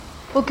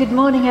Well, good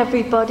morning,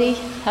 everybody,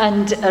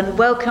 and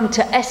welcome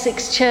to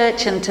Essex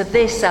Church and to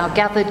this, our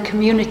gathered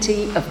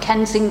community of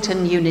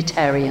Kensington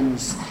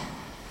Unitarians.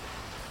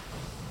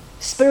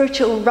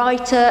 Spiritual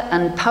writer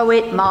and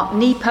poet Mark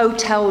Nepo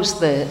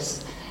tells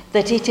us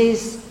that it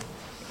is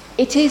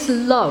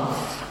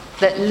love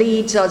that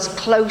leads us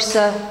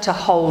closer to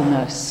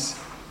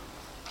wholeness.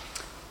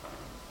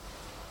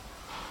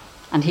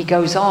 And he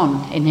goes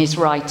on in his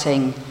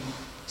writing,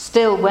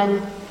 still,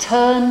 when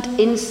turned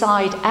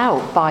inside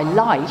out by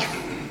life,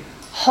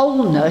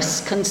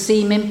 wholeness can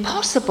seem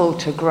impossible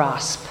to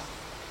grasp.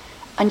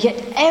 And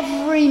yet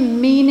every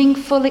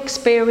meaningful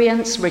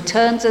experience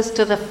returns us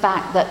to the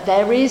fact that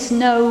there is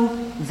no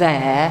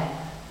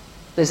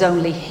there's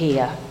only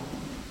here.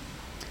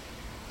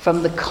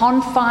 From the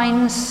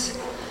confines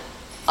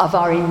of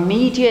our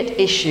immediate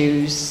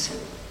issues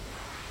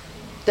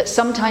that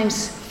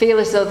sometimes feel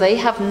as though they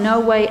have no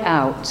way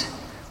out,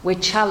 we're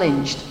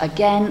challenged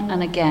again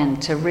and again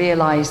to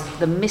realize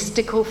the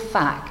mystical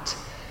fact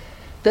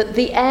that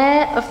the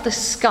air of the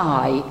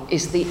sky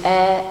is the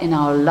air in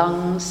our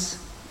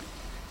lungs,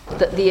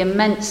 that the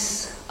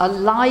immense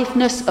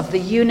aliveness of the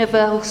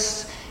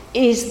universe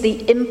is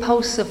the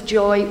impulse of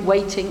joy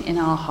waiting in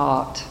our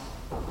heart,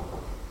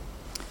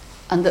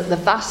 and that the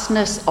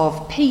vastness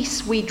of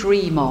peace we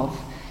dream of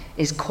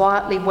is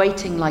quietly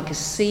waiting like a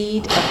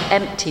seed of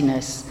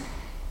emptiness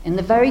in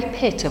the very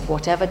pit of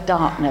whatever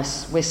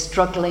darkness we're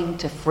struggling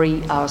to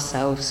free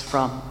ourselves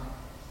from.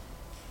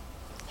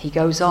 He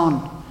goes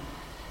on.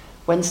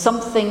 When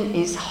something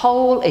is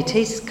whole, it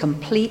is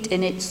complete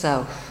in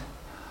itself.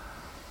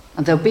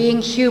 And though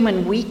being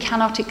human, we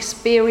cannot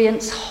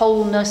experience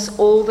wholeness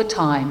all the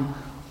time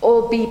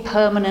or be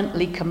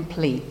permanently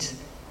complete.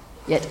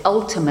 Yet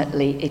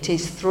ultimately, it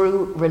is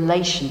through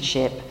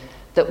relationship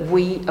that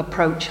we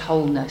approach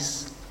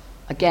wholeness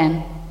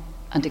again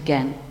and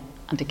again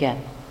and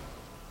again.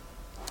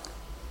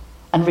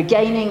 And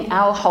regaining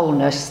our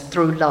wholeness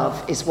through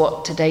love is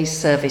what today's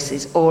service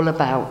is all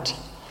about.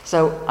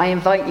 So I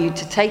invite you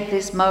to take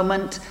this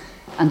moment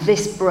and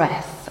this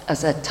breath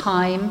as a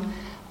time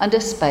and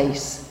a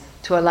space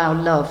to allow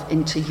love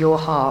into your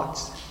heart.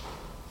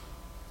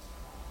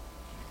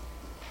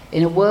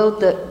 In a world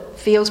that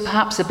feels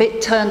perhaps a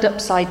bit turned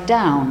upside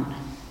down,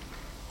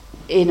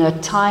 in a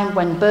time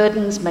when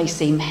burdens may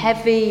seem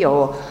heavy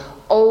or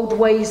old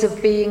ways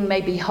of being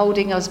may be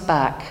holding us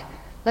back,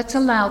 let's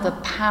allow the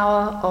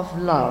power of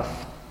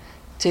love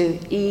to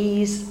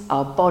ease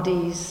our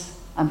bodies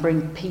and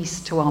bring peace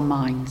to our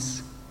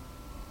minds.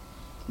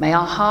 May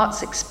our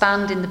hearts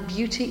expand in the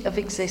beauty of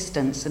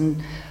existence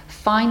and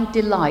find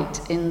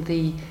delight in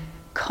the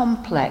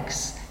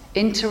complex,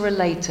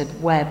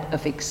 interrelated web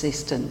of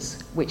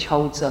existence which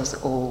holds us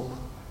all.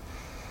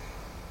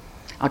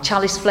 Our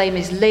chalice flame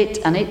is lit,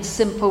 and its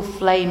simple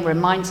flame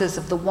reminds us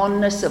of the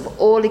oneness of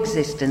all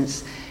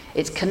existence.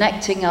 It's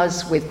connecting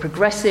us with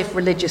progressive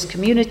religious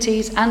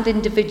communities and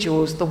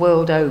individuals the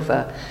world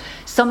over,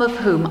 some of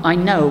whom I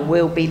know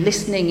will be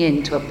listening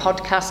in to a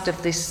podcast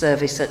of this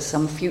service at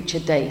some future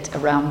date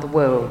around the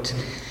world.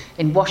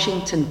 In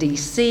Washington,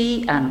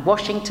 D.C. and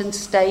Washington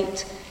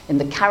State, in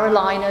the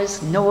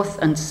Carolinas, North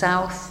and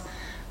South,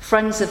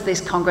 friends of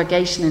this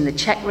congregation in the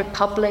Czech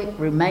Republic,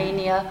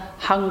 Romania,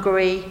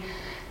 Hungary.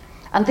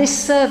 And this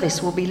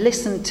service will be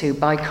listened to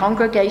by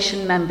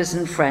congregation members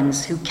and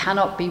friends who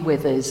cannot be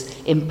with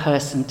us in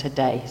person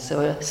today. So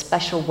a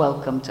special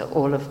welcome to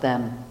all of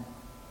them.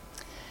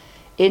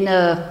 In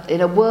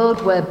a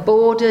world where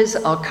borders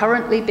are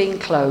currently being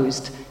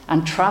closed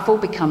and travel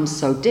becomes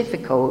so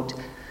difficult,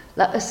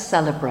 let us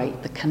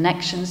celebrate the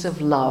connections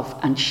of love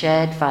and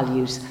shared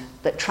values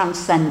that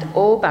transcend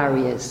all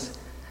barriers.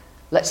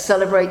 Let's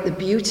celebrate the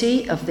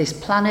beauty of this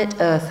planet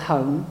Earth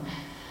home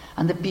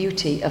and the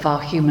beauty of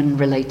our human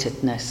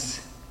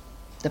relatedness.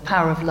 The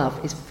power of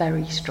love is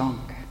very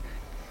strong.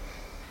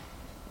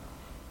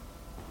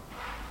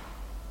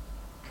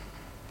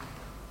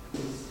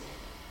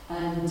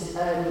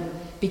 And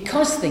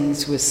because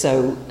things were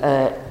so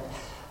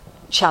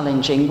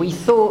challenging, we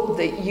thought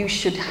that you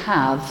should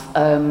have,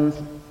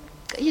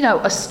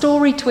 a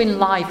story to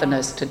enliven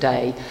us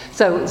today.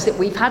 So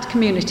we've had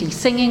community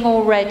singing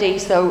already,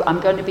 so I'm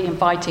going to be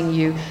inviting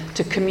you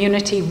to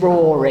community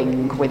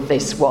roaring with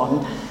this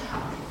one.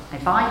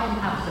 If I can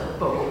have the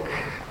book,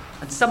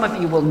 and some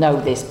of you will know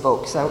this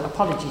book, so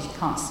apologies you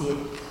can't see it,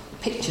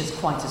 pictures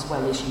quite as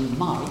well as you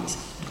might,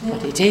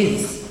 but it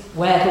is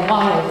Where the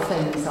Wild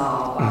Things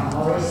Are by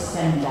Maurice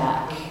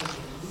Sendak.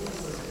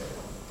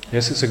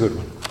 Yes, it's a good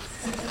one.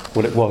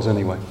 Well, it was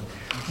anyway.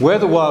 Where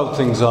the Wild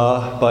Things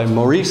Are by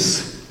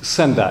Maurice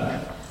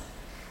Sendak.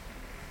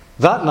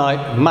 That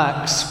night,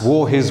 Max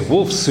wore his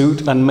wolf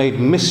suit and made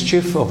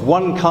mischief of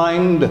one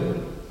kind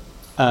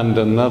and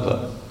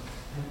another.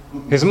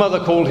 His mother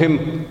called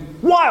him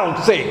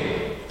Wild Thing,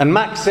 and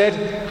Max said,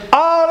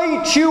 "I'll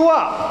eat you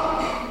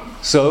up."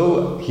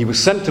 So he was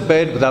sent to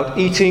bed without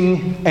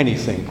eating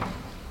anything.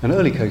 An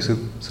early case of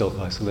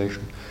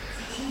self-isolation.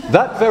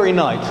 That very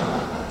night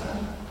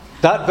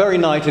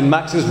in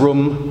Max's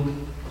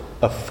room,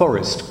 a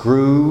forest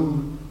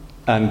grew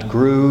and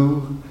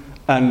grew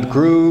and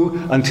grew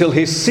until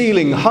his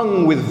ceiling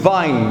hung with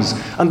vines,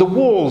 and the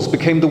walls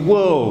became the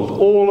world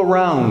all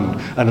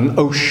around, and an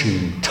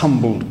ocean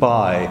tumbled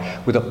by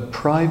with a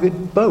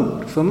private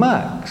boat for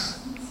Max.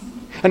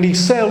 And he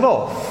sailed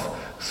off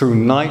through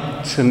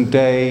night and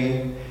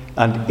day,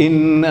 and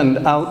in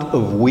and out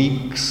of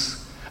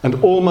weeks,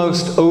 and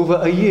almost over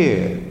a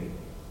year,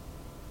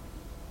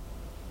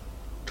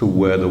 to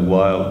where the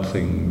wild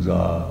things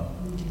are.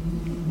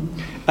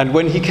 And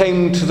when he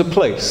came to the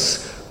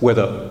place where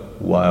the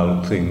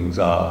wild things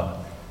are,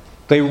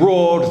 they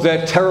roared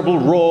their terrible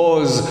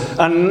roars,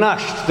 and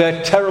gnashed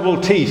their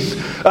terrible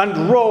teeth,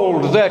 and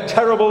rolled their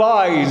terrible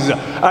eyes,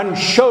 and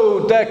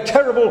showed their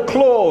terrible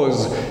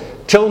claws,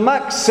 till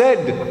Max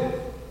said,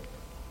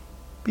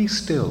 "Be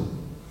still,"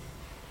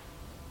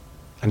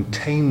 and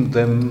tamed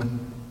them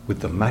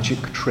with the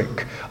magic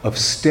trick of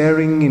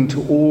staring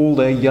into all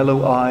their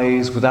yellow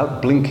eyes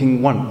without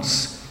blinking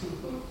once.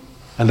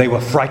 And they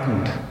were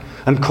frightened,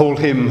 and called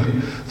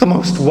him the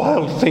most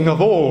wild thing of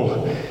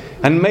all,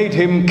 and made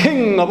him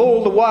king of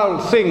all the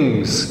wild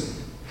things.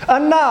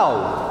 "And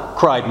now,"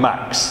 cried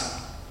Max,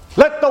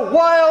 "let the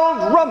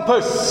wild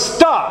rumpus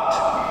start!"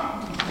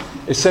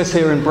 It says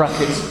here in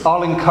brackets,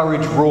 "I'll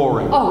encourage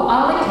roaring." Oh,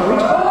 I'll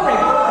encourage roaring.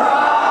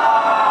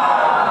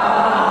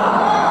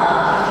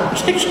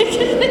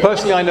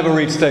 Personally, I never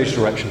read stage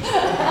directions,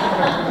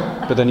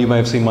 but then you may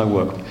have seen my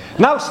work.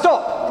 "Now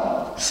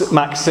stop,"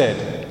 Max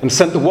said, and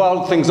sent the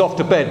wild things off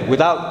to bed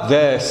without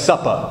their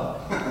supper.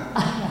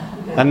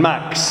 And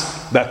Max,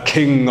 the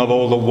king of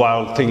all the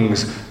wild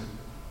things,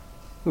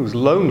 was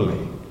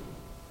lonely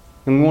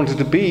and wanted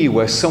to be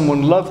where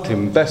someone loved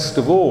him best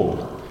of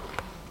all.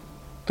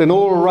 Then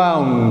all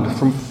around,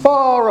 from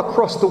far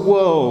across the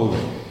world,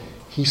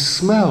 he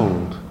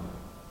smelled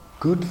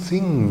good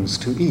things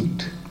to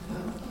eat.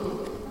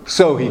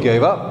 So he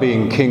gave up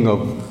being king of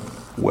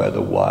where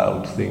the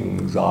wild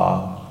things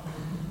are.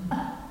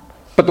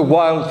 But the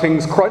wild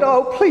things cried,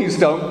 "Oh, please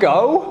don't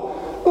go.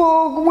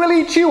 Oh, we'll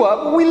eat you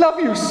up. We love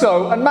you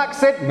so." And Max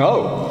said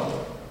no.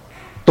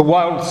 The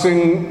wild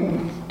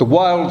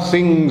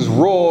things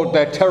roared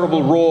their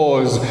terrible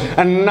roars,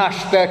 and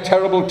gnashed their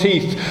terrible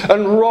teeth,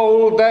 and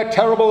rolled their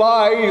terrible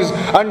eyes,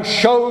 and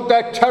showed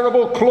their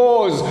terrible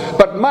claws.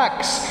 But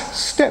Max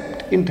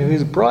stepped into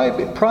his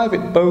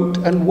private boat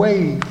and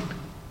waved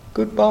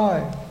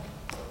goodbye,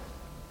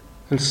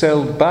 and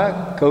sailed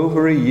back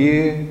over a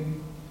year,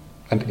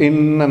 and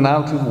in and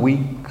out of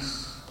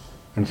weeks,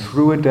 and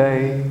through a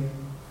day,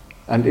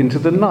 and into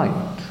the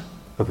night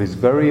of his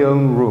very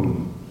own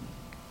room,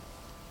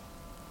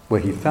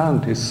 where he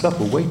found his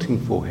supper waiting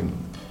for him.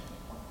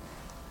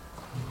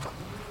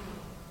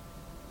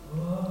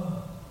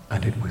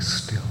 And it was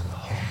still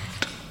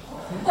hot.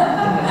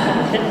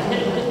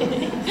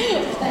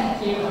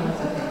 Thank you.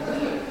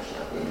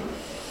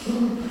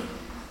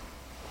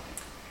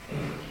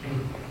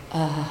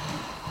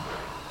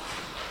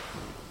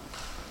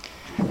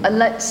 And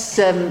let's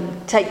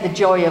take the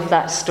joy of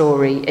that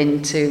story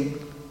into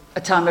a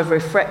time of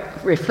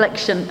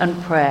reflection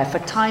and prayer for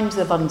times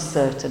of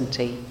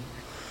uncertainty.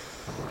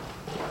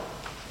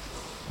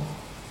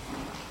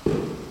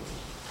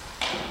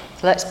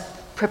 Let's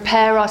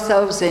prepare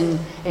ourselves in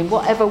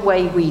whatever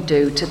way we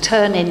do to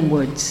turn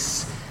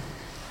inwards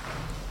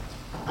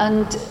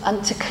and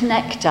to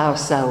connect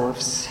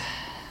ourselves.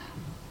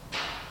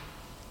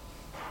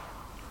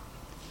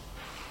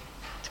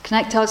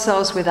 Connect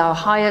ourselves with our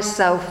higher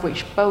self,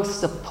 which both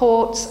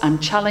supports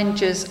and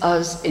challenges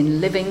us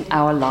in living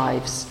our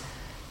lives,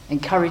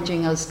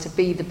 encouraging us to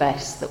be the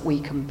best that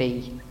we can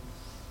be.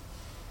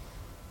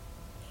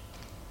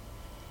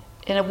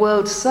 In a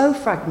world so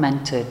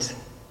fragmented,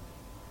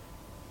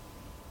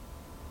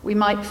 we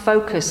might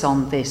focus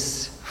on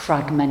this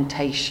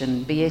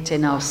fragmentation, be it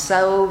in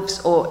ourselves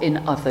or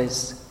in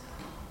others.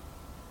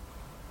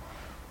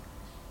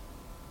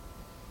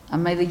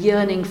 And may the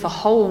yearning for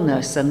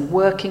wholeness and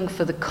working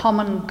for the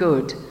common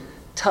good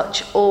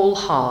touch all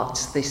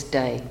hearts this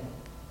day.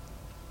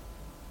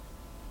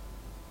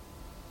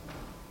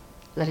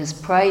 Let us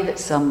pray that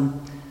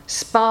some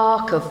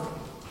spark of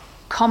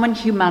common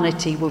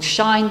humanity will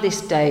shine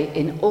this day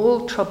in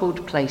all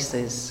troubled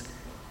places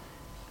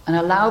and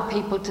allow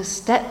people to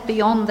step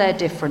beyond their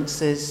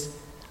differences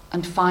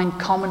and find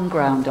common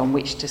ground on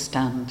which to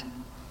stand.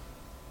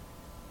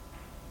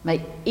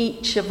 May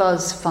each of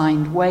us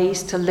find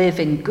ways to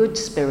live in good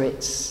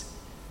spirits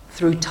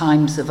through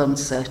times of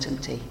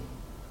uncertainty.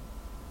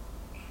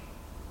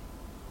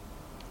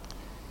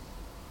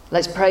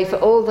 Let's pray for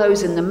all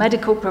those in the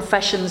medical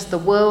professions the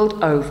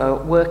world over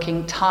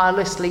working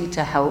tirelessly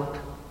to help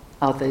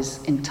others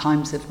in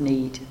times of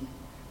need.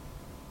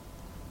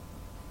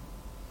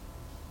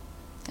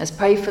 Let's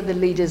pray for the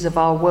leaders of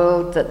our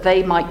world that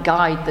they might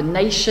guide the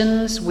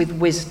nations with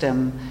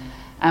wisdom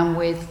and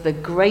with the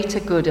greater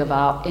good of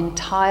our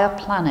entire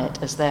planet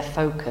as their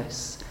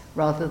focus,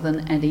 rather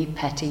than any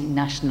petty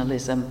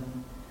nationalism.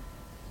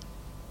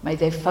 May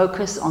they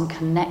focus on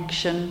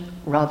connection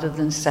rather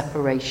than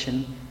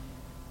separation.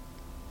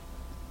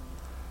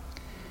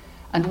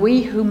 And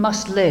we who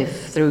must live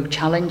through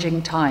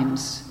challenging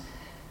times,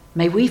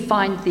 May we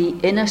find the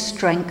inner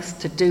strength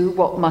to do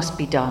what must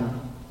be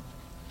done,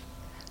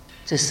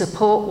 to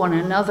support one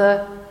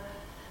another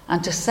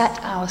and to set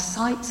our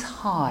sights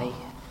high,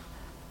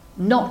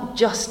 not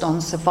just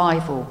on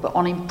survival, but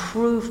on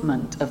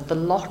improvement of the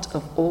lot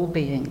of all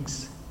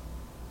beings.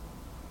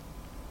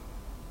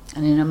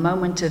 And in a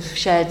moment of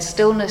shared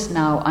stillness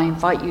now, I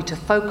invite you to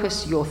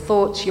focus your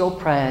thoughts, your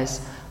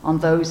prayers on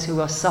those who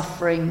are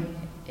suffering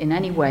in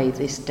any way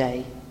this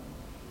day.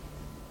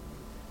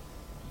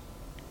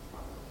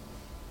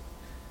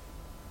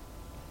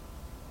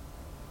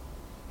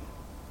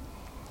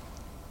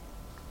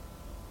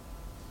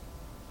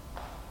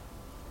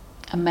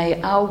 And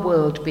may our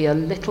world be a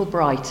little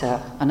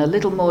brighter and a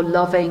little more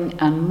loving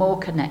and more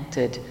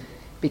connected,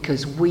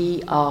 because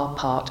we are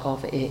part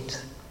of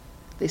it,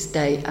 this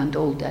day and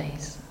all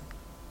days.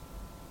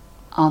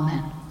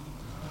 Amen.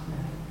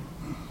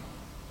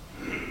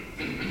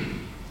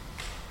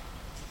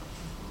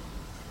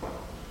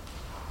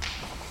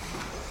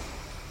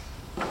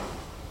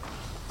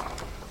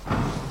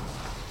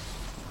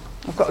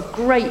 I've got a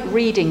great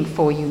reading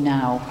for you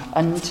now,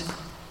 and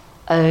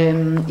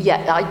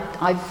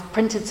I've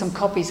printed some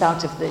copies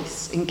out of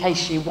this in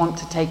case you want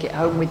to take it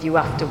home with you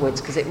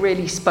afterwards, because it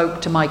really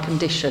spoke to my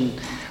condition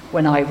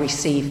when I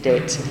received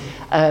it.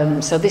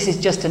 So this is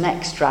just an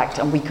extract,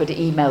 and we could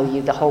email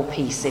you the whole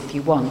piece if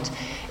you want.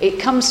 It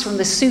comes from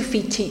the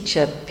Sufi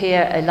teacher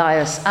Pierre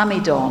Elias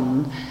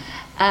Amidon,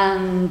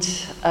 and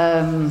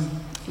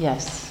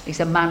he's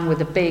a man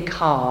with a big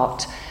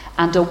heart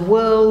and a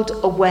world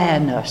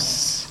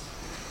awareness.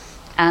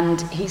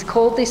 And he's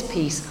called this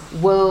piece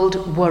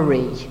World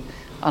Worry.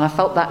 And I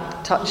felt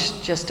that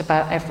touched just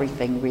about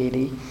everything,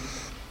 really.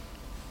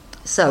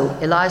 So,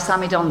 Elias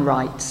Amidon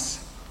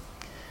writes,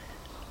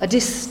 "A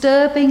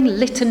disturbing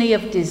litany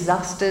of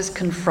disasters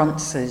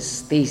confronts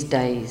us these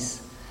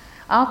days.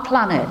 Our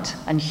planet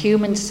and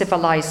human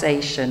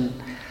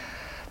civilization,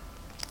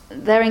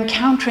 they're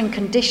encountering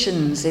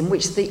conditions in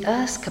which the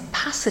Earth's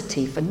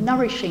capacity for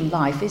nourishing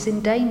life is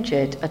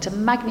endangered at a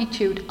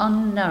magnitude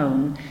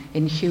unknown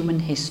in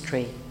human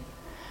history.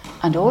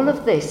 And all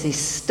of this is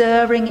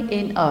stirring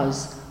in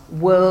us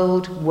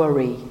world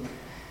worry,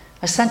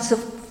 a sense of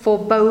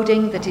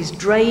foreboding that is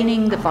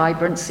draining the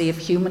vibrancy of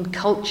human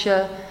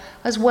culture,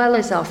 as well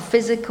as our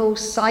physical,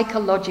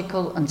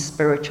 psychological, and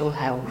spiritual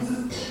health.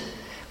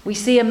 We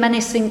see a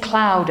menacing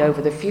cloud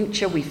over the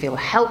future. We feel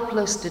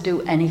helpless to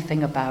do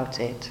anything about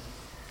it.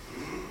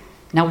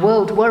 Now,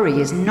 world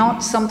worry is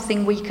not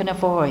something we can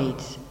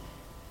avoid.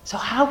 So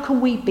how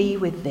can we be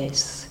with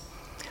this?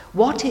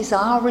 What is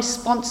our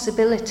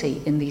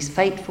responsibility in these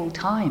fateful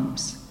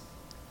times?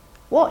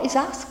 What is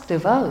asked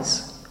of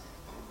us?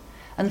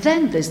 And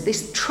then there's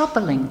this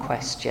troubling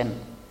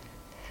question.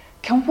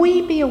 Can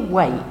we be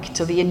awake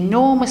to the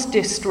enormous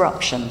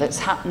disruption that's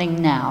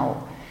happening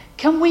now?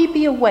 Can we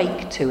be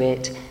awake to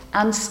it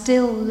and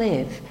still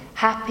live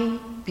happy,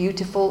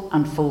 beautiful,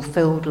 and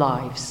fulfilled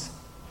lives?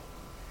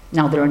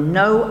 Now, there are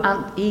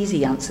no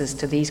easy answers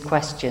to these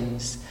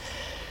questions,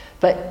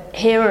 but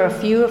here are a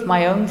few of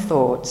my own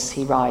thoughts,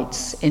 he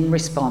writes, in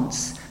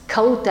response,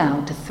 culled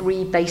down to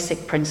 3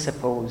 basic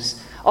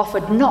principles,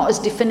 offered not as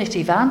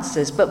definitive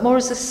answers, but more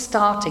as a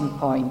starting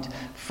point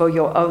for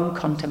your own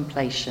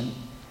contemplation.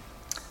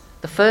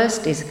 The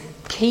first is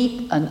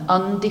keep an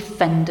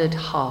undefended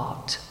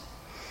heart.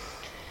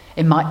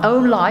 In my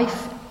own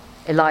life,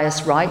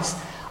 Elias writes,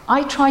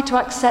 I try to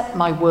accept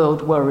my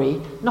world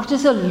worry not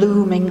as a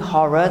looming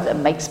horror that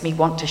makes me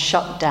want to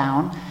shut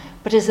down,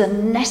 but as a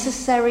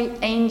necessary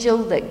angel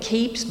that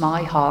keeps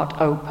my heart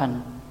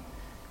open.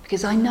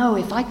 Because I know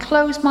if I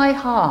close my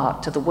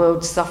heart to the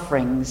world's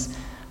sufferings,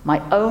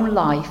 my own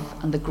life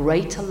and the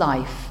greater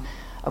life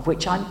of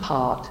which I'm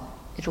part,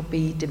 it'll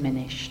be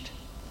diminished.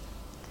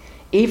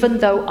 Even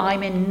though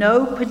I'm in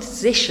no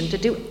position to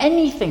do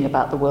anything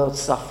about the world's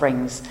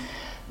sufferings,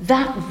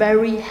 that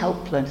very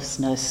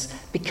helplessness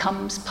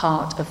becomes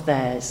part of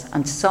theirs,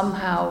 and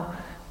somehow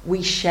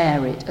we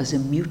share it as a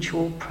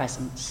mutual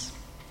presence.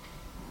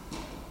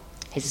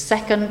 His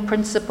second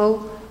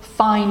principle,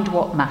 find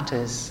what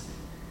matters.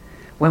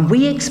 When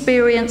we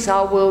experience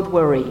our world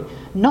worry,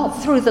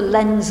 not through the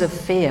lens of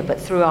fear, but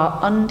through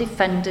our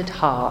undefended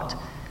heart,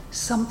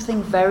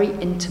 something very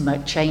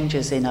intimate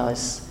changes in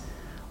us.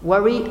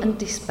 Worry and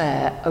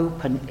despair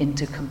open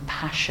into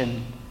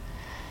compassion.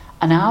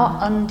 And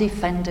our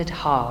undefended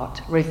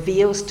heart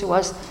reveals to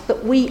us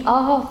that we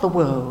are the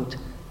world,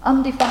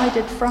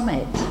 undivided from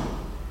it.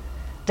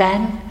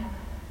 Then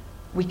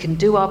we can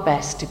do our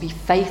best to be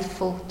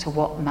faithful to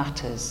what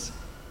matters.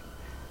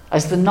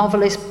 As the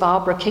novelist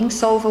Barbara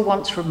Kingsolver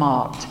once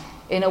remarked,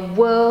 in a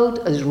world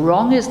as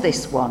wrong as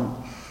this one,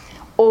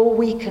 all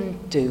we can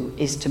do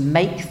is to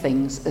make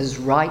things as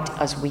right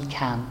as we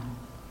can.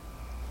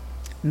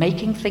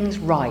 Making things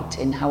right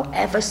in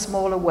however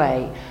small a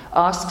way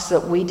asks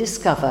that we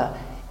discover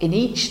in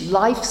each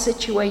life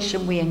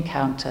situation we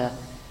encounter,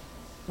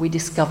 we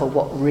discover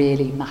what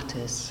really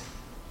matters.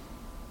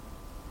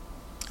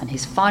 And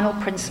his final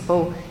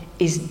principle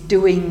is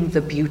doing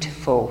the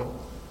beautiful.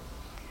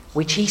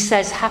 which he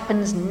says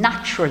happens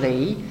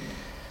naturally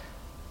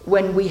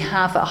when we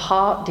have a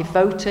heart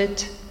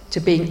devoted to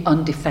being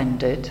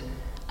undefended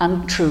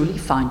and truly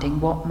finding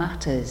what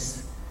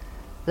matters.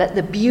 Let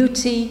the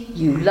beauty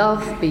you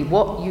love be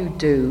what you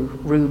do,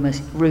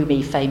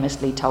 Rumi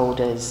famously told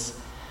us.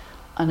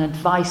 An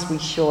advice we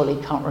surely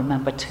can't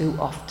remember too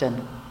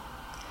often.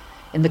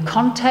 In the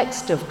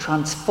context of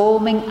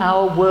transforming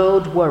our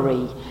world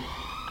worry,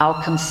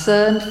 our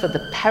concern for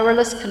the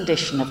perilous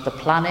condition of the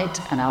planet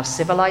and our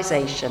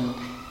civilization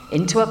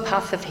into a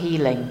path of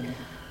healing,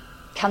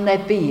 can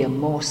there be a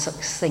more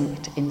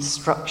succinct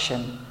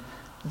instruction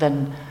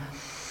than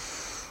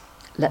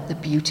let the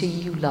beauty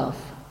you love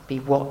be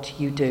what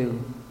you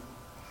do?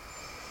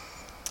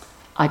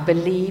 I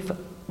believe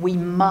we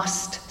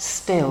must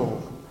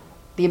still,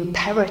 the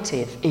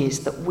imperative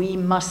is that we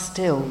must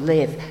still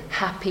live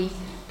happy,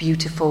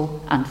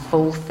 beautiful and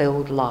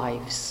fulfilled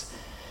lives.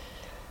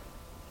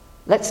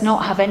 Let's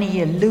not have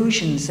any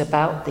illusions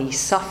about the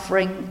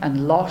suffering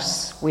and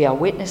loss we are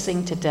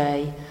witnessing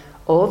today,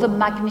 or the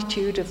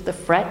magnitude of the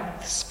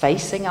threats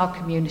facing our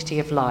community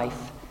of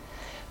life.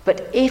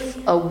 But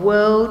if a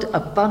world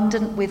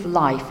abundant with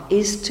life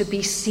is to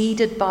be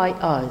seeded by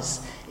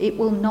us, it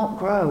will not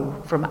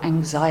grow from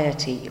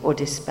anxiety or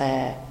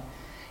despair.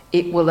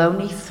 It will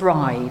only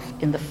thrive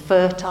in the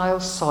fertile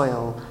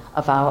soil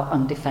of our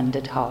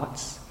undefended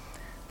hearts,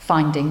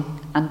 finding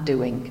and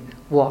doing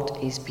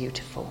what is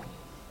beautiful.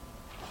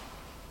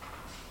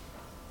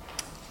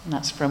 And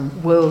that's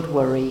from World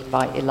Worry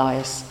by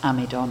Elias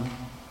Amidon.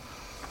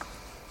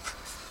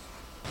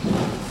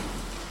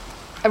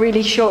 A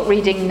really short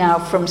reading now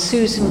from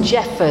Susan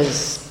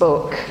Jeffers'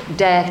 book,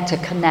 Dare to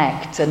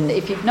Connect. And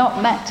if you've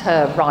not met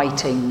her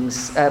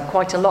writings,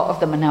 quite a lot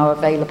of them are now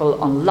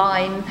available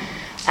online.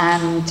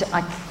 And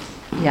I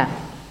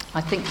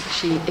think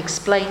she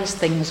explains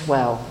things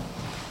well.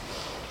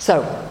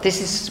 So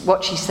this is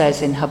what she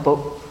says in her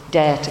book,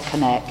 Dare to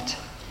Connect.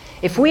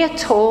 If we are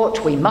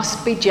taught we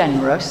must be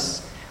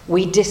generous,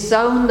 we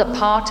disown the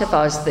part of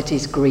us that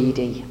is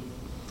greedy.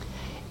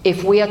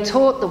 If we are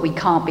taught that we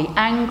can't be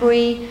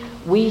angry,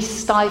 we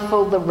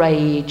stifle the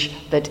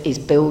rage that is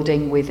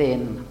building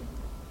within.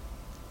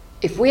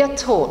 If we are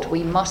taught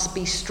we must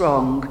be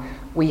strong,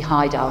 we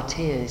hide our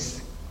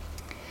tears.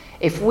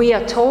 If we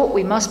are taught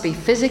we must be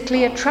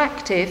physically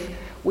attractive,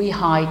 we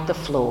hide the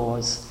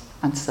flaws,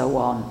 and so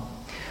on.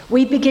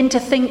 We begin to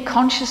think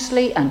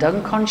consciously and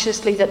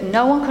unconsciously that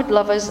no one could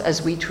love us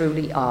as we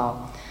truly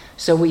are.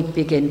 So we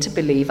begin to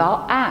believe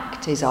our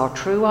act is our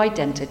true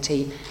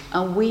identity,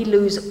 and we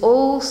lose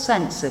all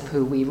sense of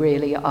who we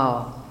really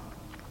are.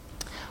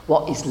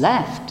 What is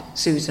left,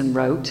 Susan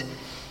wrote,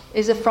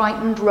 is a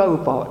frightened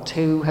robot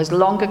who has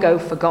long ago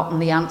forgotten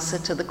the answer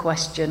to the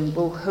question,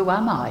 well, who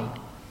am I?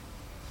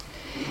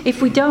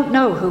 If we don't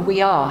know who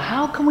we are,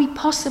 how can we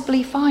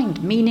possibly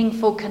find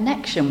meaningful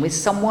connection with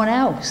someone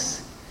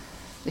else?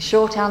 The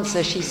short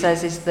answer, she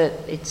says, is that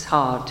it's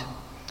hard.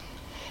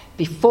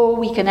 Before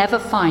we can ever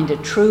find a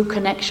true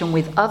connection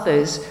with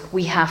others,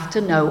 we have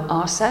to know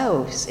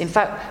ourselves. In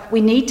fact,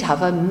 we need to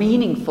have a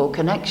meaningful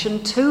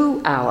connection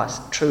to our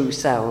true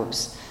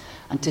selves.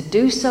 And to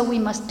do so, we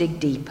must dig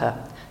deeper,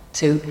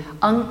 to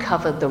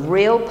uncover the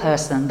real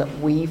person that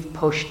we've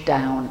pushed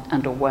down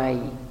and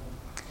away.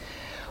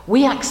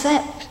 We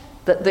accept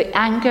that the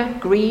anger,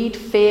 greed,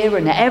 fear,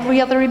 and every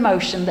other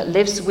emotion that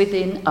lives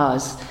within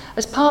us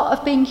as part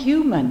of being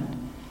human.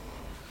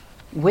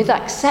 With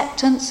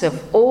acceptance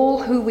of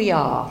all who we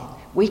are,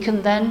 we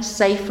can then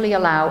safely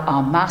allow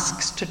our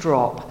masks to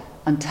drop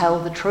and tell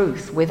the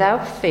truth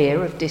without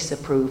fear of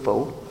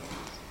disapproval.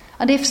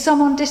 And if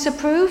someone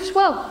disapproves,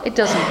 well, it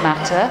doesn't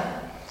matter.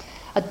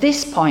 At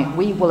this point,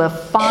 we will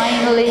have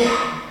finally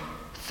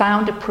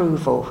found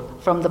approval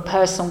from the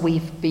person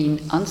we've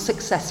been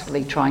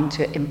unsuccessfully trying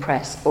to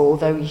impress all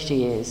those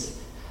years.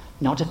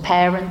 Not a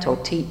parent or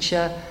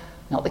teacher,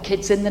 not the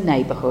kids in the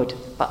neighbourhood,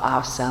 but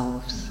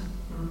ourselves.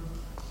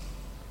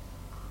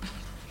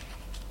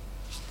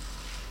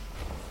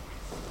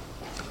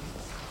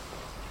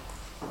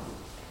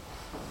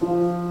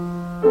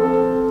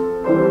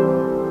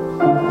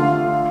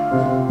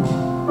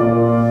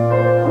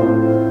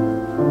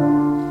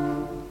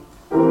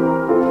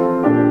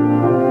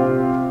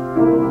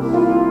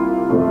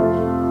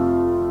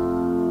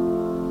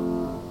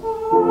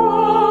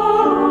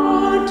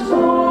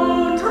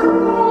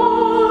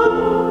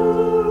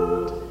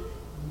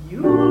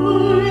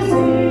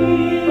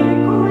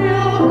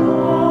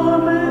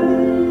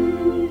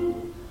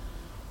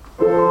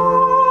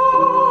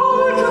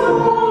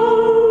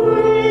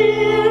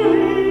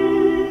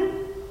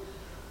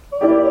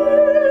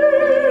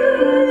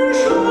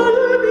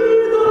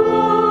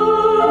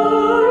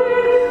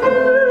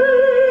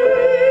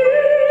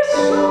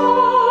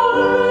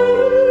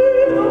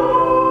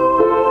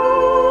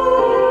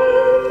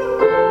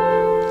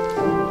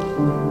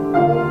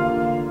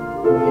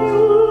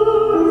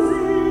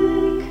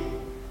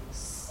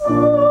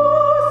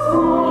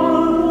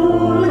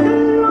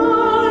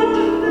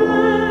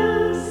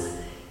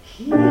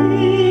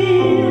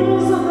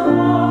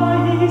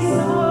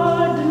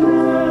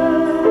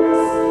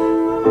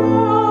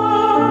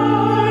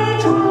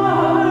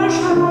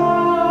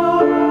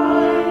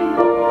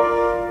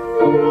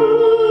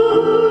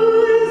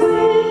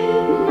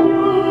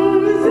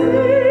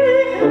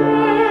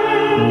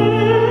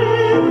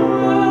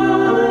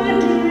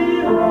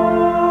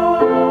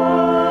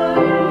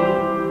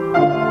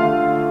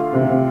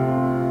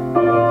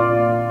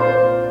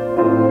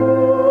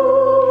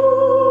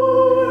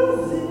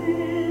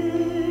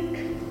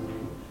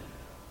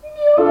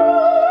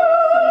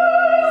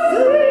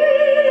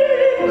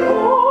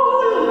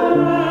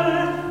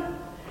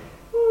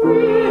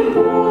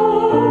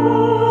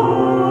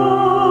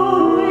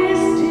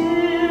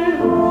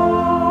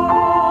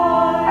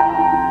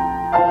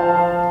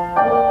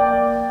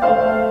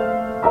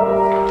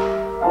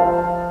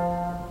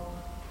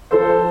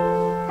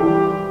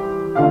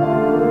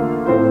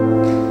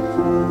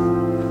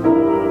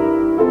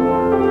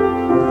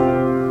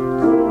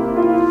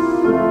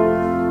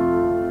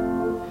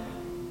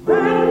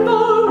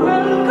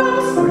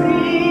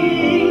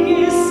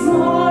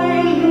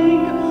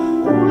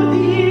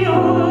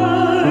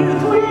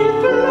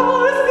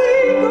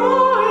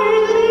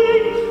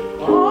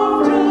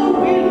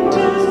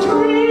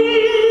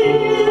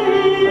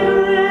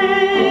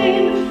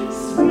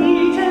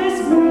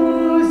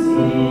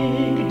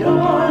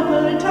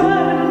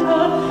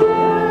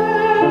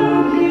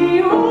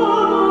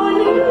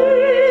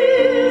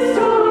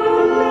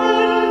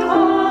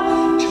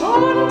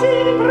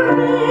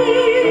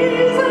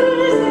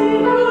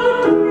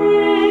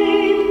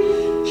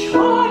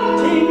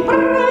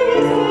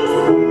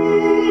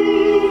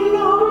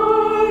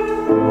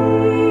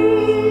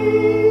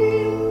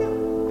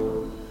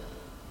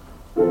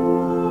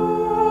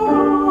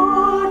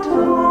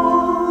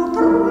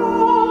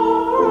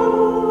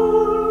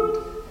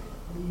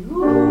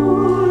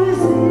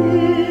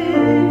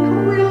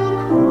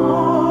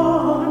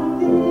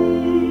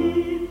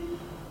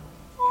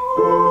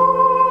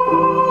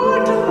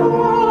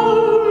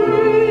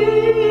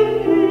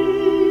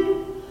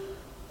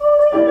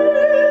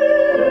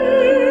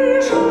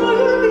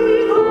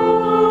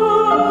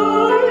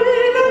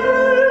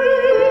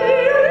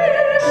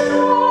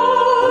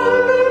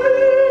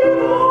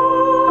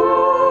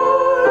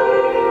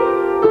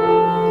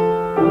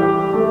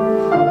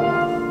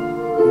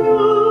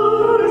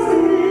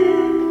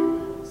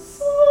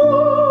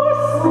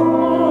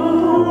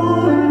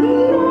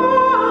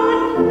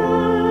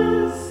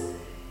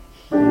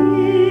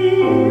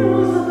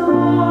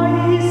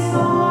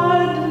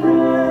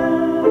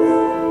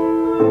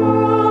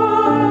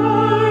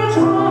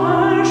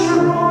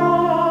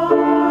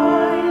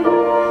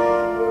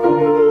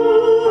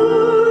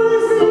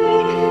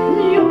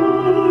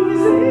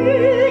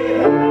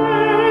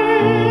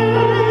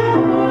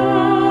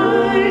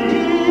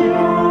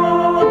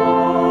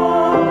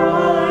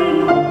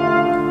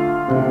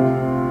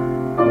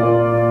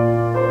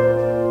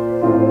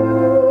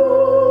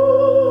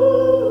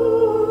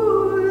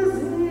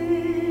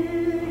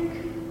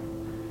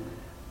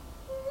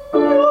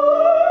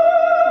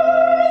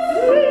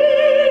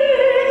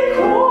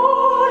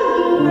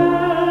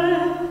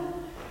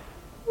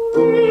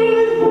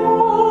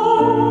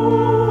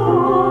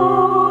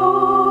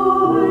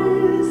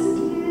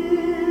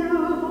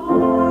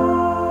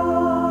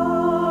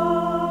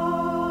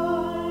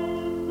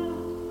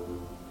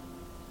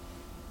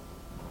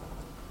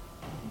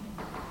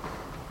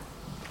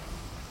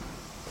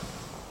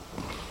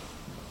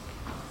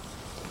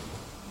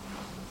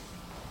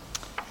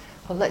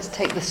 Well, let's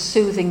take the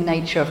soothing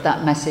nature of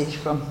that message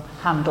from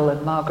Handel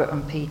and Margaret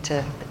and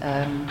Peter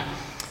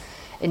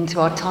into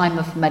our time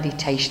of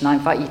meditation. I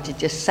invite you to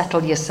just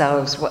settle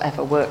yourselves,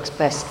 whatever works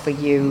best for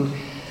you.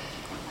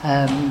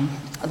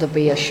 There'll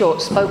be a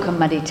short spoken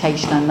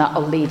meditation, and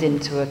that'll lead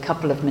into a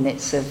couple of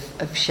minutes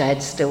of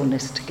shared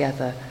stillness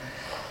together.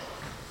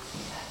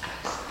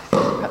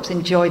 Perhaps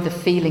enjoy the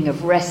feeling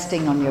of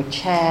resting on your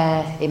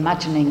chair,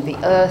 imagining the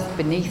earth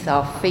beneath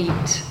our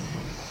feet,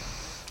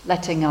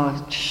 letting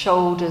our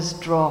shoulders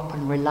drop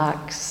and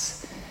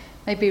relax.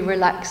 Maybe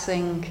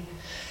relaxing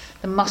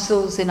the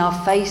muscles in our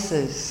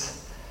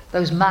faces,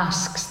 those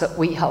masks that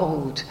we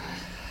hold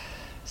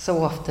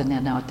so often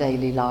in our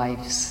daily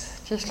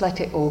lives. Just let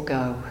it all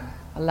go,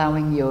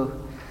 allowing your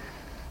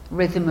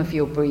rhythm of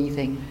your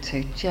breathing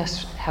to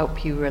just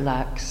help you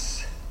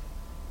relax.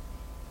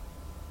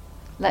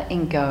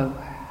 Letting go.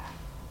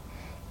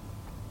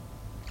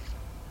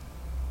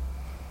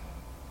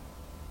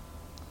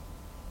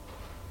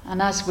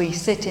 And as we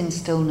sit in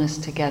stillness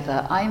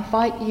together, I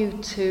invite you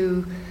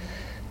to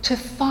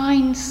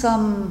find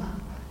some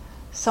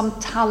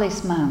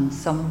talisman,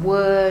 some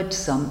word,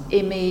 some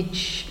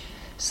image,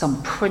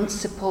 some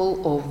principle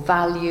or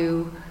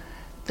value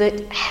that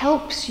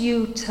helps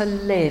you to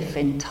live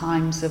in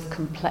times of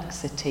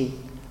complexity,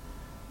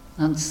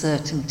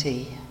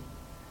 uncertainty.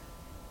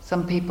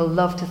 Some people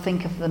love to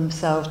think of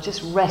themselves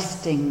just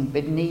resting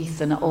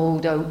beneath an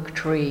old oak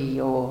tree,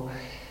 or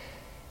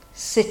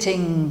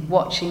sitting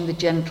watching the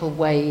gentle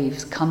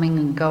waves coming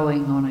and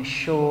going on a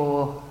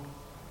shore.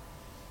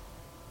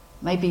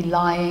 Maybe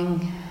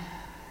lying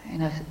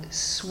in a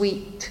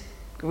sweet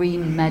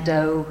green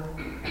meadow,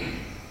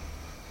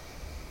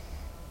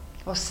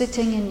 or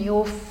sitting in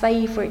your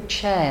favourite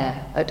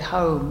chair at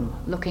home,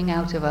 looking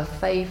out of a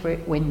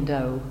favourite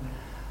window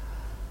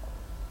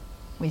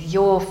with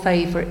your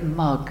favourite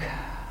mug,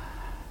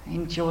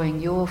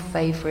 enjoying your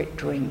favourite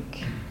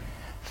drink.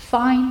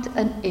 Find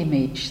an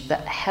image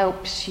that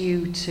helps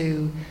you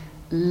to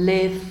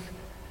live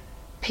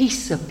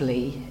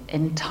peaceably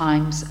in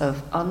times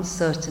of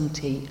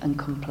uncertainty and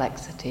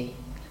complexity.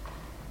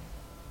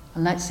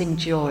 And let's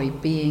enjoy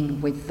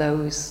being with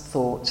those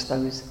thoughts,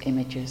 those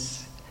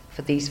images,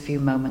 for these few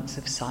moments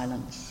of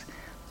silence.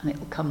 And it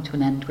will come to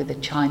an end with a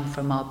chime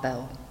from our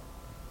bell.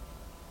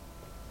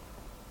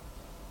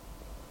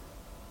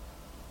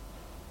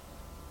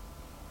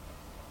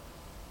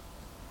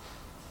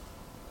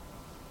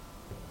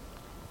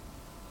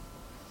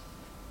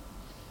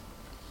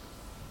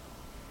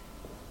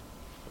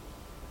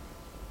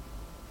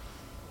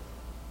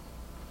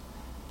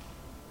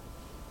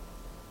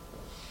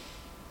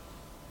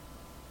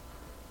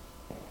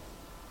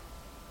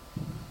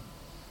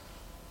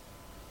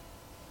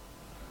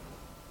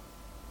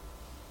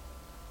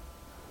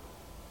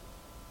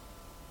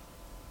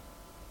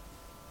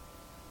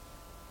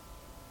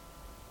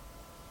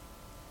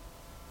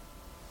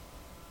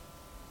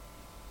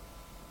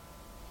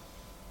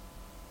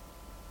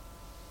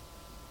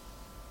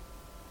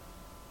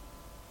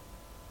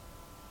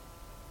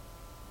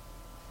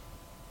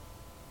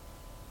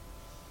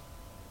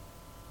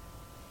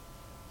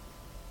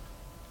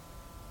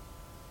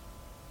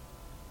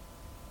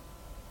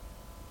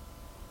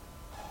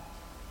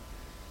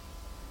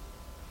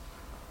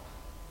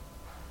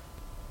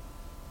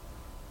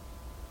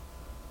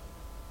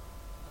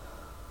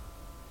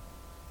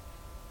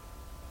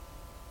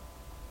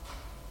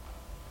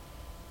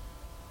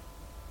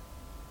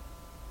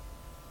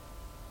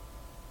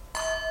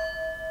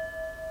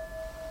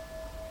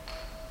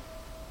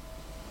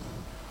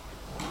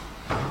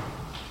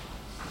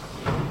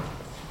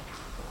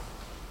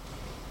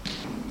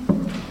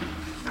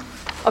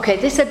 Okay,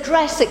 this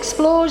address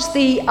explores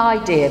the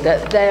idea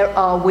that there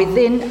are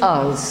within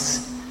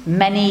us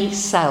many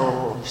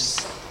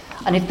selves.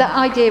 And if that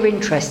idea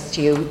interests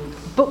you,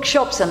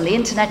 bookshops and the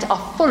internet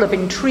are full of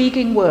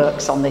intriguing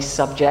works on this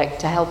subject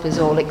to help us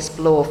all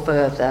explore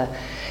further.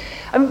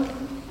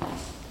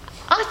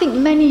 I think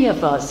many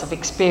of us have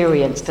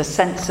experienced a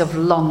sense of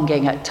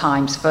longing at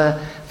times for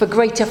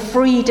greater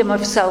freedom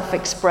of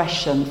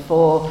self-expression,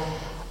 for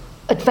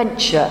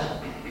adventure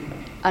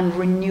and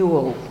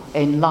renewal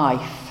in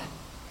life.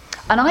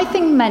 And I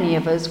think many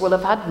of us will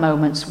have had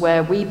moments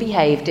where we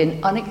behaved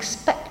in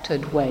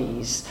unexpected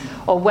ways,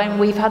 or when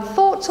we've had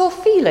thoughts or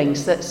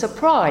feelings that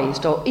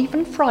surprised or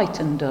even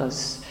frightened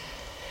us.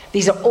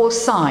 These are all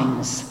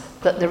signs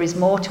that there is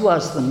more to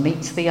us than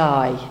meets the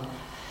eye.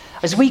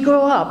 As we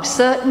grow up,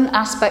 certain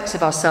aspects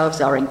of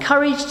ourselves are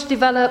encouraged to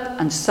develop,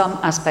 and some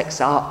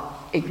aspects are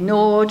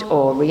ignored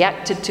or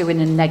reacted to in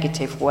a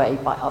negative way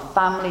by our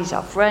families,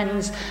 our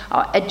friends,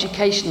 our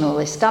educational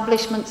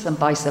establishments, and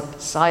by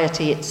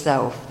society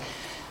itself.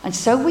 And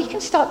so we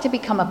can start to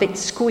become a bit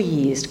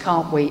squeezed,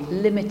 can't we?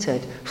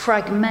 Limited,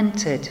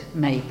 fragmented,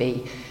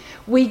 maybe.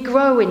 We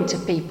grow into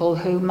people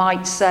who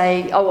might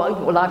say,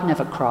 oh, well, I've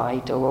never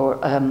cried,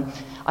 or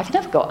I've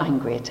never got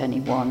angry at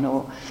anyone,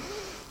 or,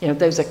 you know,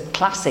 those are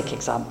classic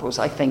examples,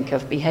 I think,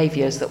 of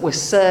behaviours that were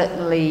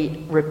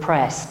certainly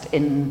repressed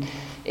in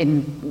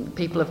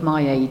people of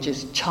my age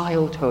as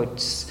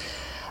childhoods.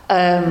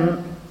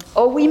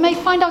 Or we may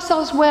find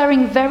ourselves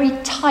wearing very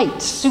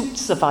tight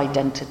suits of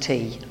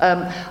identity.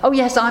 Oh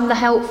yes, I'm the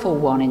helpful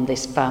one in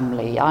this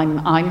family.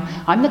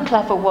 I'm the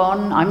clever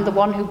one. I'm the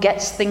one who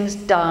gets things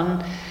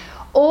done.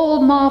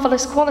 All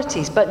marvellous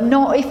qualities, but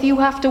not if you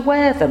have to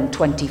wear them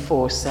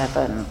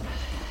 24/7.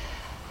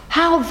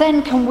 How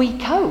then can we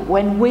cope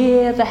when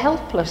we're the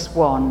helpless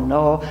one,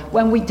 or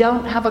when we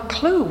don't have a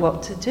clue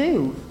what to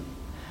do?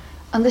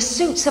 And the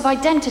suits of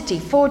identity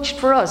forged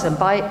for us and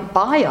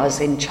by us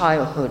in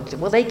childhood,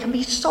 well, they can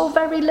be so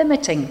very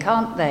limiting,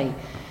 can't they?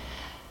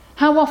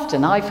 How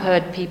often I've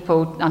heard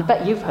people, and I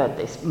bet you've heard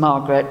this,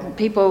 Margaret,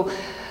 people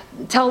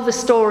tell the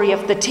story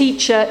of the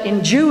teacher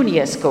in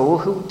junior school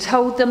who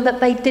told them that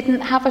they didn't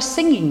have a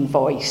singing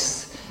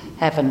voice,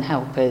 heaven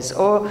help us,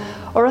 or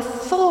a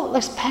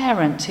thoughtless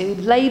parent who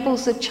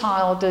labels a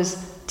child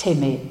as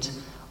timid,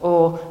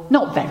 or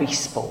not very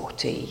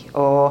sporty,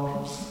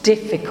 or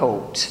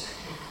difficult.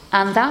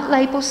 And that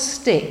label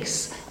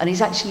sticks and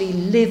is actually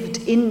lived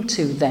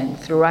into them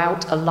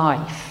throughout a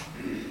life.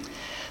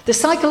 The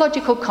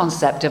psychological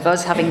concept of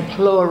us having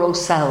plural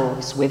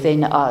selves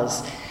within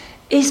us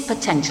is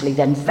potentially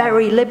then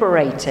very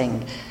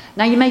liberating.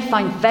 Now you may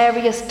find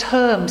various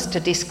terms to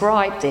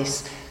describe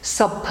this: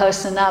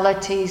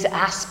 subpersonalities,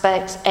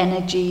 aspects,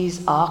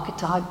 energies,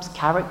 archetypes,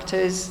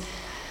 characters.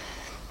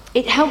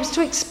 It helps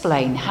to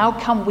explain how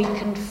come we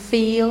can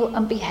feel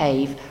and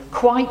behave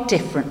quite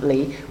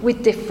differently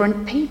with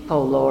different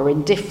people or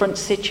in different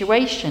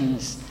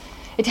situations.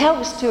 It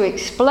helps to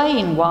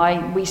explain why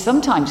we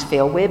sometimes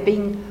feel we're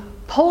being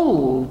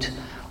pulled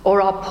or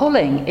are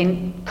pulling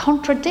in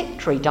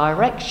contradictory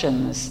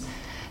directions.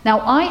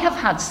 Now, I have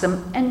had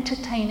some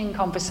entertaining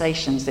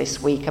conversations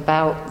this week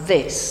about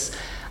this.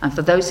 And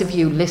for those of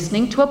you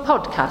listening to a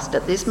podcast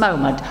at this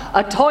moment,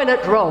 a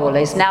toilet roll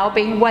is now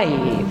being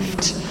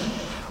waved.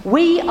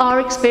 We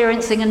are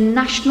experiencing a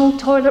national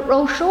toilet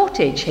roll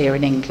shortage here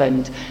in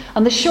England,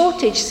 and the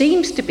shortage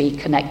seems to be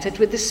connected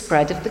with the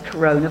spread of the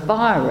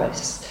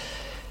coronavirus.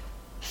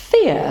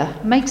 Fear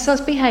makes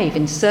us behave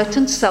in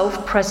certain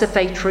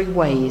self-preservatory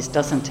ways,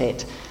 doesn't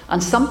it?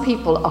 And some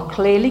people are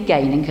clearly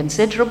gaining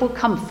considerable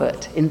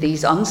comfort in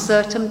these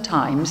uncertain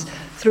times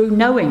through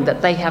knowing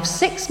that they have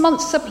 6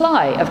 months'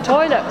 supply of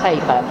toilet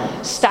paper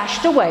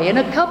stashed away in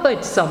a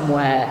cupboard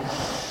somewhere.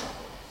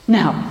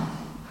 Now,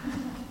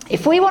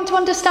 if we want to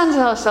understand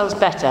ourselves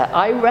better,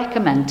 I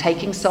recommend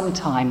taking some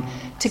time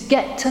to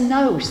get to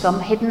know some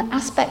hidden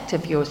aspect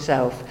of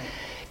yourself.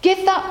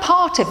 Give that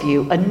part of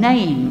you a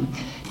name.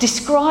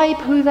 Describe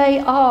who they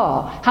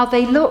are, how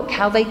they look,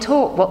 how they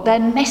talk, what their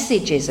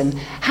message is, and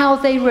how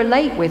they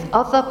relate with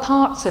other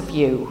parts of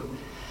you.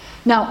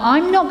 Now,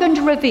 I'm not going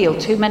to reveal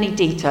too many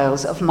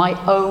details of my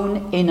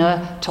own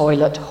inner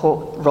toilet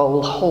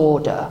roll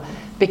hoarder,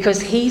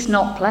 because he's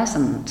not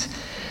pleasant.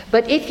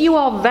 But if you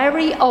are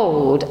very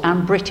old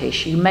and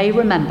British, you may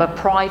remember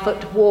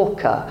Private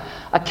Walker,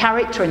 a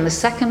character in the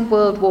Second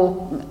World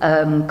War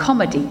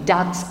comedy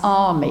Dad's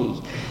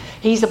Army.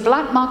 He's a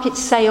black market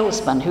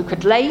salesman who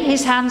could lay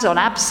his hands on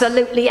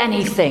absolutely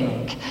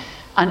anything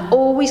and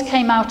always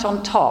came out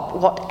on top,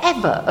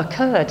 whatever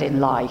occurred in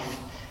life.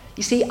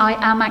 You see, I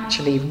am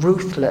actually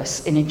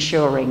ruthless in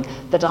ensuring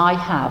that I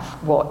have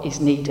what is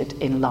needed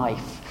in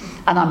life.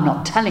 And I'm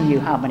not telling you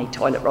how many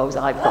toilet rolls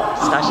I've got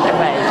stashed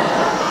away.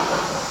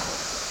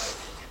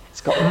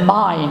 It's got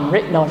mine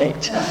written on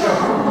it.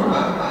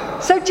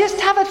 So just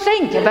have a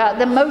think about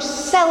the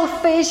most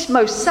selfish,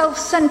 most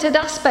self-centered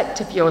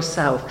aspect of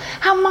yourself.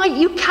 How might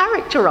you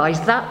characterize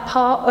that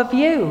part of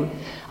you?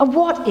 And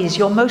what is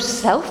your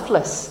most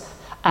selfless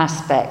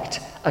aspect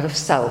of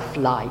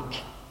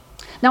self-like?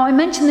 Now, I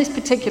mention this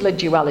particular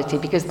duality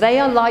because they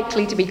are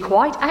likely to be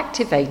quite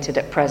activated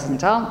at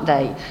present, aren't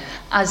they?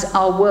 As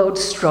our world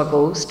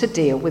struggles to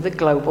deal with a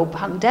global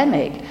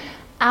pandemic.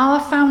 Our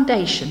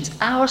foundations,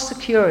 our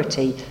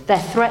security, they're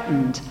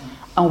threatened.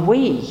 And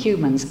we,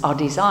 humans, are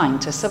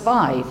designed to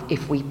survive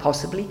if we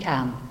possibly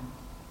can.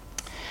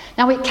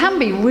 Now, it can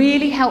be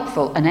really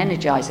helpful and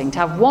energizing to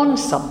have one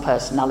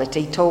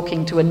subpersonality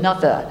talking to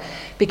another,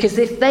 because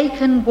if they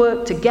can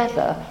work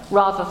together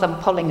rather than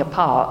pulling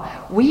apart,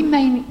 we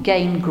may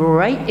gain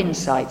great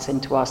insights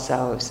into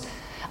ourselves.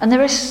 And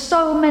there are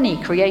so many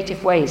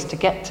creative ways to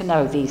get to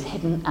know these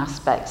hidden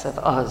aspects of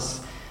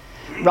us.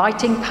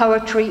 Writing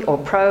poetry or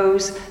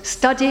prose,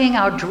 studying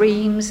our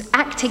dreams,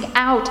 acting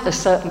out a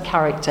certain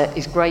character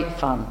is great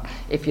fun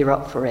if you're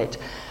up for it.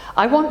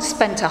 I once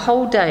spent a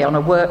whole day on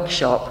a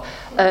workshop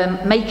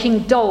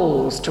making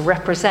dolls to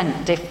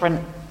represent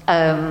different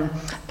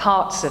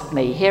parts of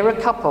me. Here are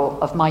a couple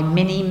of my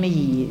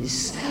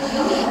mini-me's.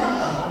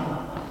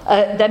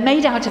 They're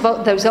made out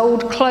of those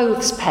old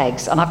clothes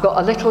pegs, and I've got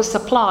a little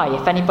supply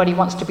if anybody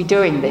wants to be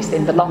doing this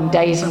in the long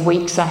days and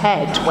weeks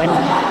ahead when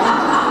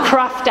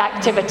craft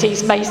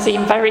activities may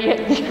seem very,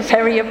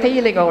 very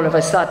appealing all of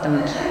a sudden.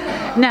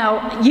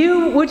 Now,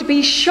 you would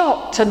be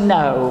shocked to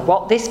know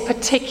what this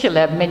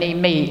particular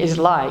mini-me is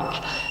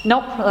like.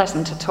 Not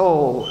pleasant at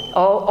all.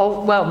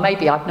 Or, well,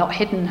 maybe I've not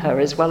hidden her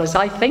as well as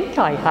I think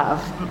I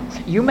have.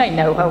 You may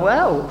know her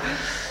well.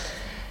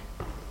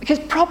 Because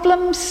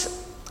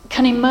problems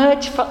can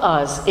emerge for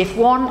us if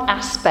one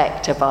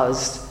aspect of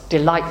us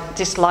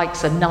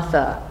dislikes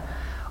another,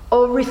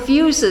 or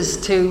refuses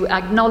to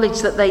acknowledge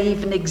that they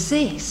even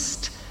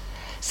exist.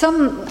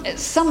 Some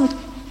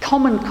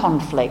common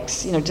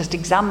conflicts, just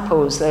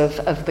examples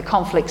of the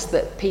conflicts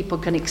that people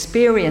can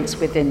experience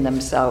within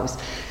themselves.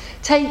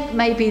 Take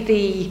maybe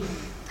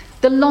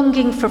the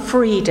longing for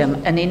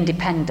freedom and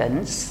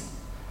independence,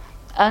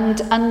 and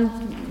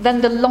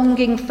then the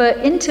longing for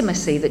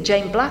intimacy that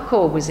Jane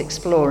Blackall was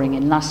exploring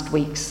in last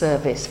week's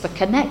service, for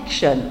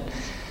connection.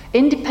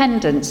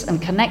 Independence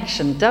and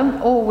connection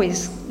don't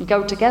always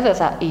go together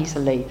that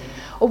easily.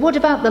 Or what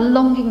about the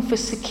longing for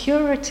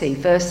security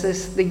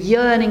versus the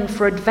yearning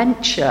for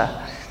adventure?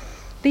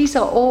 These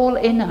are all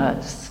in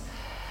us.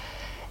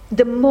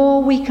 The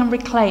more we can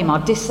reclaim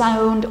our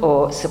disowned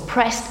or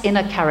suppressed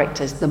inner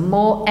characters, the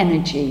more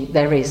energy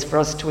there is for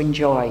us to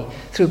enjoy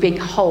through being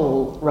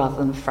whole rather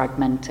than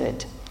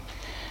fragmented.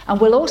 And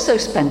we'll also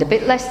spend a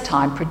bit less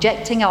time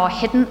projecting our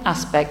hidden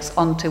aspects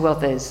onto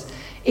others.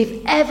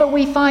 If ever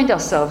we find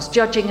ourselves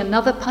judging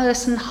another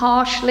person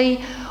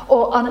harshly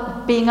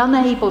or being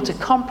unable to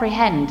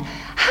comprehend,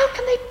 how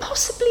can they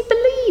possibly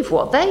believe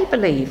what they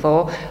believe?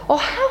 Or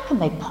how can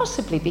they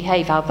possibly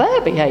behave how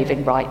they're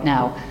behaving right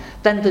now?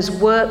 Then there's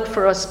work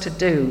for us to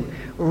do,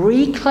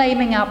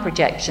 reclaiming our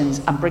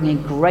projections and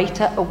bringing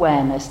greater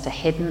awareness to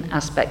hidden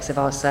aspects of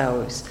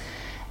ourselves.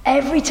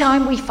 Every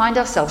time we find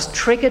ourselves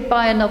triggered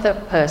by another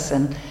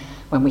person,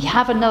 when we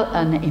have an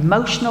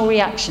emotional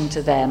reaction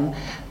to them,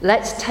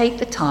 let's take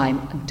the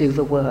time and do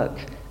the work.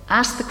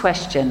 Ask the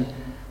question,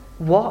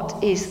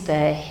 what is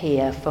there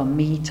here for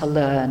me to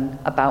learn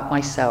about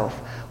myself?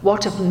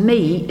 What of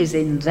me is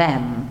in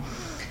them?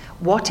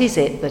 What is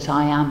it that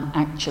I am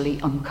actually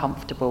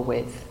uncomfortable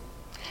with?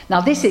 Now,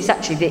 this is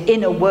actually the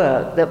inner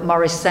work that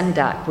Maurice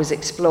Sendak was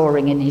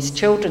exploring in his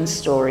children's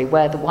story,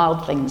 Where the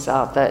Wild Things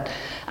Are, that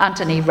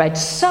Anthony read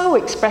so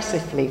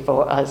expressively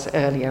for us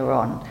earlier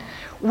on.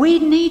 We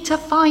need to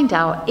find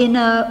our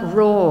inner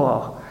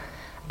roar,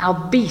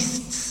 our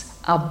beasts,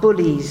 our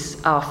bullies,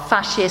 our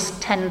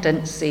fascist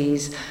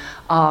tendencies,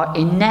 our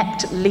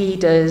inept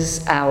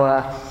leaders,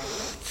 our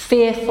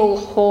fearful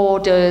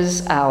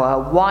hoarders,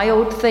 our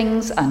wild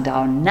things and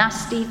our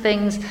nasty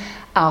things,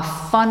 our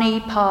funny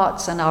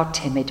parts and our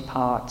timid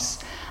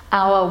parts,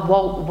 our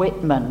Walt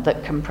Whitman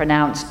that can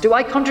pronounce, do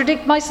I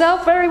contradict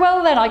myself? Very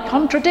well then, I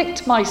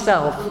contradict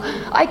myself.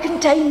 I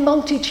contain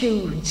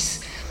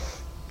multitudes.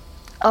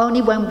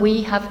 Only when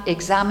we have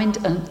examined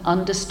and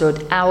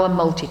understood our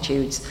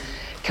multitudes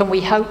can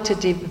we hope to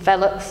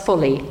develop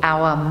fully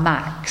our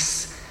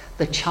Max,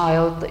 the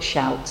child that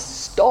shouts,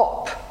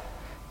 stop,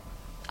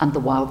 and the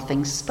wild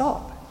things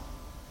stop.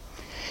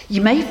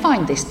 You may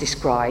find this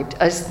described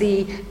as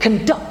the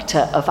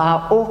conductor of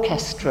our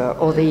orchestra,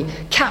 or the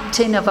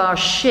captain of our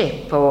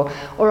ship, or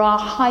our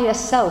higher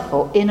self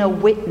or inner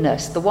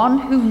witness, the one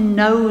who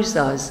knows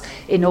us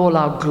in all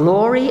our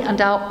glory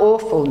and our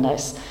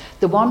awfulness,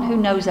 the one who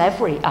knows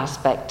every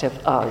aspect of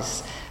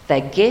us,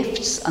 their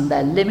gifts and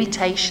their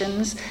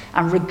limitations,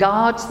 and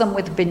regards them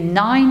with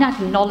benign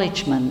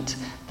acknowledgement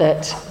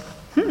that,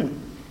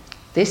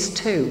 this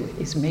too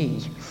is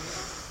me.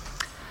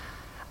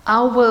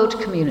 Our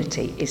world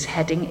community is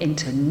heading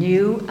into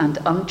new and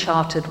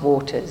uncharted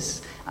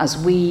waters as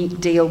we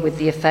deal with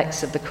the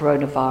effects of the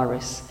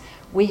coronavirus.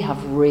 We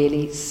have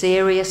really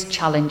serious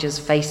challenges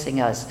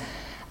facing us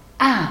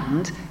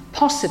and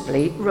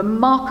possibly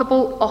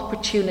remarkable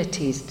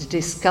opportunities to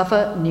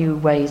discover new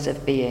ways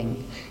of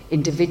being,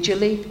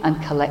 individually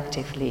and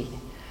collectively.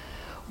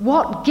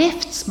 What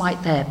gifts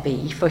might there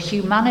be for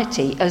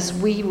humanity as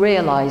we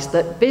realise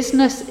that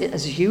business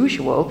as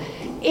usual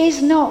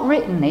is not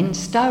written in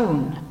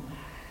stone?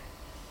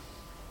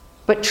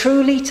 But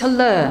truly to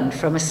learn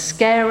from a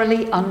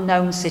scarily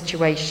unknown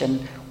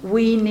situation,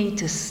 we need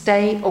to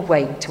stay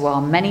awake to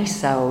our many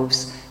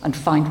selves and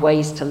find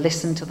ways to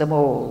listen to them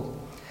all.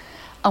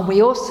 And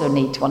we also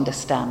need to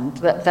understand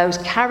that those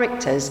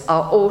characters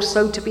are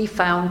also to be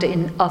found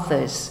in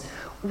others.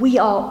 We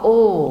are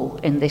all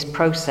in this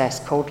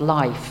process called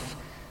life.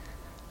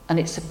 And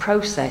it's a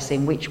process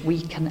in which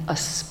we can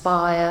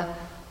aspire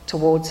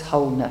towards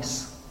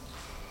wholeness.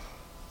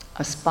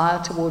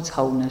 Aspire towards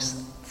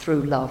wholeness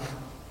through love.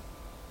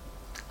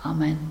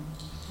 Amen.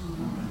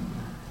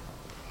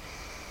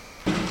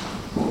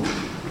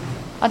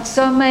 And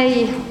so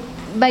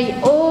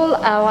may all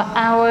our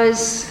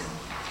hours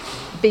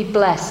be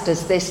blessed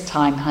as this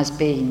time has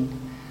been,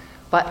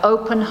 by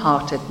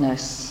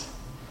open-heartedness,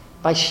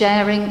 by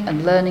sharing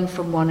and learning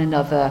from one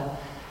another,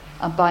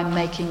 and by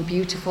making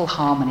beautiful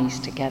harmonies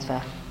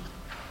together.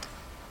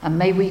 And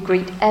may we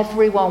greet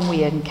everyone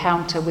we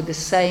encounter with the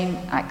same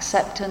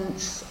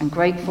acceptance and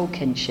grateful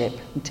kinship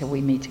until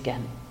we meet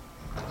again.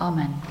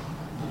 Amen.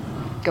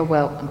 Go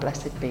well and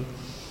blessed be.